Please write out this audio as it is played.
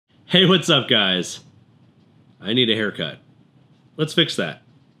Hey, what's up, guys? I need a haircut. Let's fix that.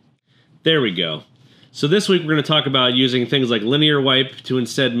 There we go. So this week we're going to talk about using things like linear wipe to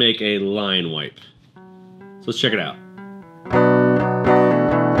instead make a line wipe. So let's check it out.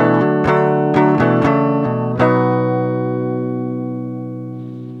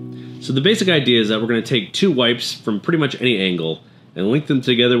 So the basic idea is that we're going to take two wipes from pretty much any angle and link them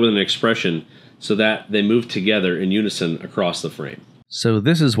together with an expression so that they move together in unison across the frame. So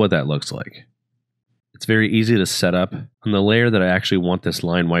this is what that looks like. It's very easy to set up. On the layer that I actually want this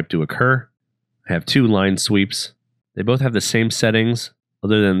line wipe to occur, I have two line sweeps. They both have the same settings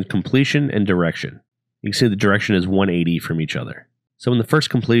other than completion and direction. You can see the direction is 180 from each other. So in the first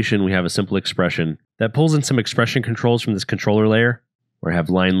completion, we have a simple expression that pulls in some expression controls from this controller layer, where I have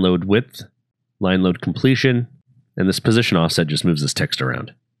line load width, line load completion, and this position offset just moves this text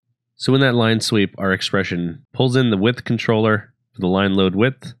around. So in that line sweep, our expression pulls in the width controller for the line load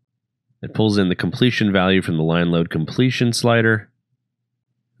width. It pulls in the completion value from the line load completion slider.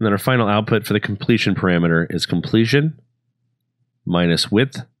 And then our final output for the completion parameter is completion minus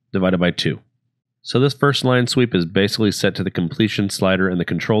width divided by 2. So this first line sweep is basically set to the completion slider in the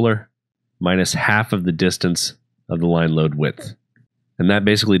controller minus half of the distance of the line load width. And that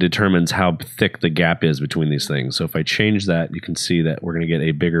basically determines how thick the gap is between these things. So if I change that, you can see that we're going to get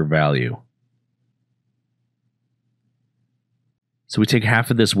a bigger value. So we take half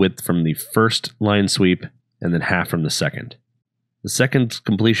of this width from the first line sweep and then half from the second. The second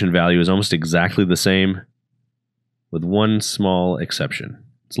completion value is almost exactly the same with one small exception.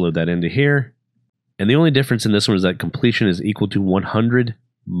 Let's load that into here. And the only difference in this one is that completion is equal to 100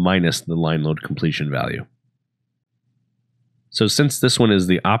 minus the line load completion value. So since this one is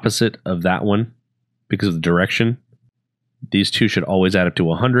the opposite of that one because of the direction, these two should always add up to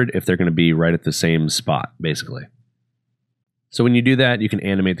 100 if they're going to be right at the same spot, basically. So when you do that, you can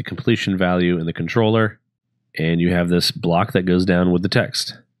animate the completion value in the controller, and you have this block that goes down with the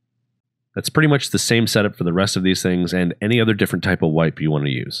text. That's pretty much the same setup for the rest of these things and any other different type of wipe you want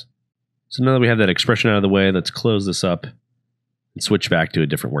to use. So now that we have that expression out of the way, let's close this up and switch back to a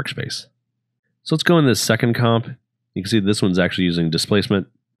different workspace. So let's go in this second comp. You can see this one's actually using displacement,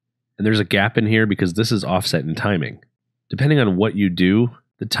 and there's a gap in here because this is offset in timing. Depending on what you do,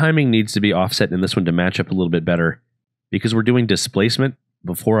 the timing needs to be offset in this one to match up a little bit better, because we're doing displacement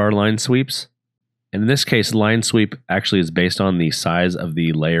before our line sweeps. And in this case, line sweep actually is based on the size of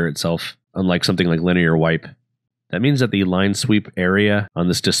the layer itself, unlike something like linear wipe. That means that the line sweep area on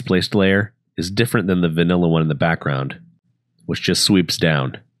this displaced layer is different than the vanilla one in the background, which just sweeps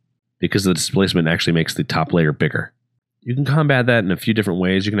down, because the displacement actually makes the top layer bigger. You can combat that in a few different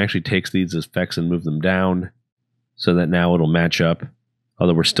ways. You can actually take these effects and move them down so that now it'll match up,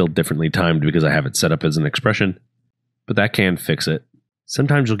 although we're still differently timed because I have it set up as an expression. But that can fix it.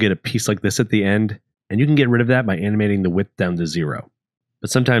 Sometimes you'll get a piece like this at the end, and you can get rid of that by animating the width down to 0.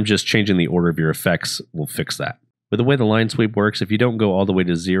 But sometimes just changing the order of your effects will fix that. With the way the line sweep works, if you don't go all the way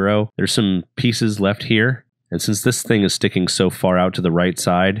to 0, there's some pieces left here. And since this thing is sticking so far out to the right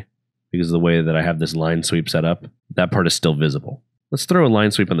side, because of the way that I have this line sweep set up, that part is still visible. Let's throw a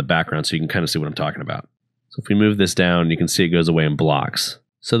line sweep on the background so you can kind of see what I'm talking about. So if we move this down, you can see it goes away in blocks.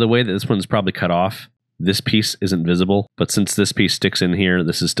 So the way that this one's probably cut off, this piece isn't visible, but since this piece sticks in here,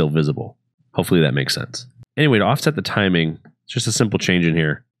 this is still visible. Hopefully that makes sense. Anyway, to offset the timing, it's just a simple change in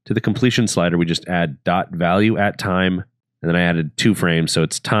here. To the completion slider, we just add dot value at time, and then I added 2 frames, so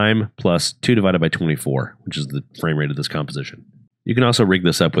it's time plus 2 divided by 24, which is the frame rate of this composition. You can also rig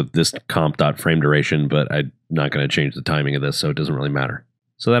this up with this comp.frame duration, but I'm not going to change the timing of this, so it doesn't really matter.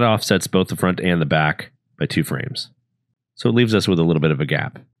 So that offsets both the front and the back by 2 frames. So it leaves us with a little bit of a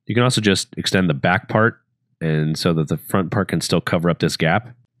gap. You can also just extend the back part, and so that the front part can still cover up this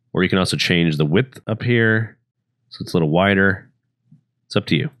gap. Or you can also change the width up here, so it's a little wider. It's up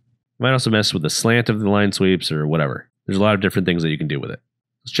to you. You might also mess with the slant of the line sweeps or whatever. There's a lot of different things that you can do with it.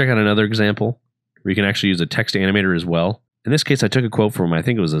 Let's check out another example where you can actually use a text animator as well. In this case, I took a quote from, I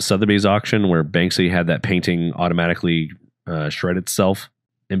think it was a Sotheby's auction, where Banksy had that painting automatically shred itself.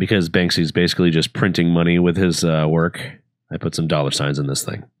 And because Banksy's basically just printing money with his work, I put some dollar signs in this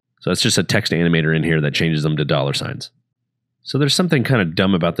thing. So it's just a text animator in here that changes them to dollar signs. So there's something kind of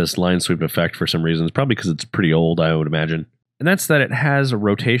dumb about this line sweep effect for some reasons, probably because it's pretty old, I would imagine. And that's that it has a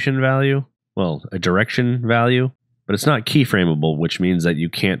rotation value, well, a direction value, but it's not keyframeable, which means that you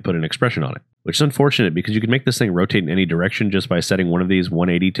can't put an expression on it, which is unfortunate because you can make this thing rotate in any direction just by setting one of these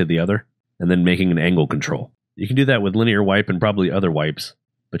 180 to the other and then making an angle control. You can do that with linear wipe and probably other wipes,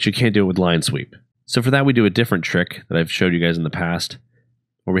 but you can't do it with line sweep. So for that, we do a different trick that I've showed you guys in the past,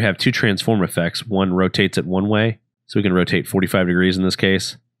 where we have 2 transform effects. One rotates it one way, so we can rotate 45 degrees in this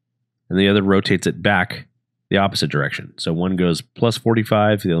case, and the other rotates it back the opposite direction. So one goes plus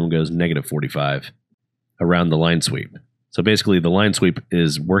 45, the other one goes negative 45 around the line sweep. So basically the line sweep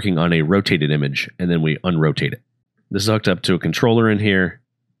is working on a rotated image, and then we unrotate it. This is hooked up to a controller in here,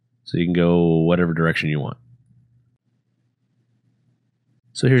 so you can go whatever direction you want.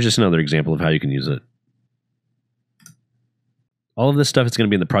 So here's just another example of how you can use it. All of this stuff is going to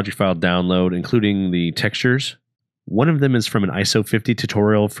be in the project file download, including the textures. One of them is from an ISO 50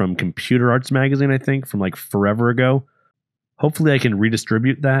 tutorial from Computer Arts Magazine, I think, from like forever ago. Hopefully I can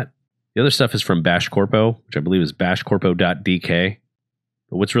redistribute that. The other stuff is from Bash Corpo, which I believe is bashcorpo.dk.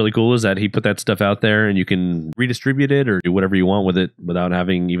 But what's really cool is that he put that stuff out there and you can redistribute it or do whatever you want with it without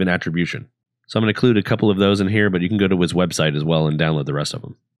having even attribution. So I'm going to include a couple of those in here, but you can go to his website as well and download the rest of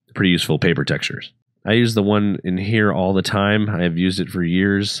them. They're pretty useful paper textures. I use the one in here all the time. I have used it for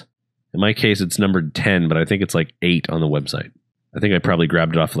years. In my case, it's numbered 10, but I think it's like 8 on the website. I think I probably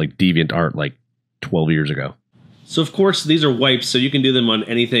grabbed it off like DeviantArt like 12 years ago. So of course, these are wipes, so you can do them on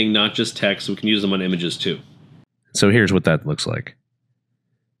anything, not just text. We can use them on images too. So here's what that looks like.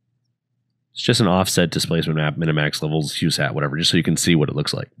 It's just an offset displacement map, Minimax levels, HughesHat, whatever, just so you can see what it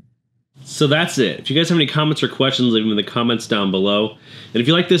looks like. So that's it. If you guys have any comments or questions, leave them in the comments down below. And if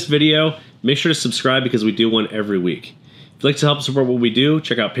you like this video, make sure to subscribe because we do one every week. If you'd like to help support what we do,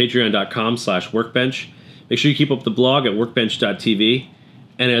 check out patreon.com/workbench. Make sure you keep up the blog at workbench.tv.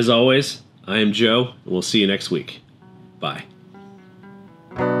 And as always, I am Joe, and we'll see you next week. Bye.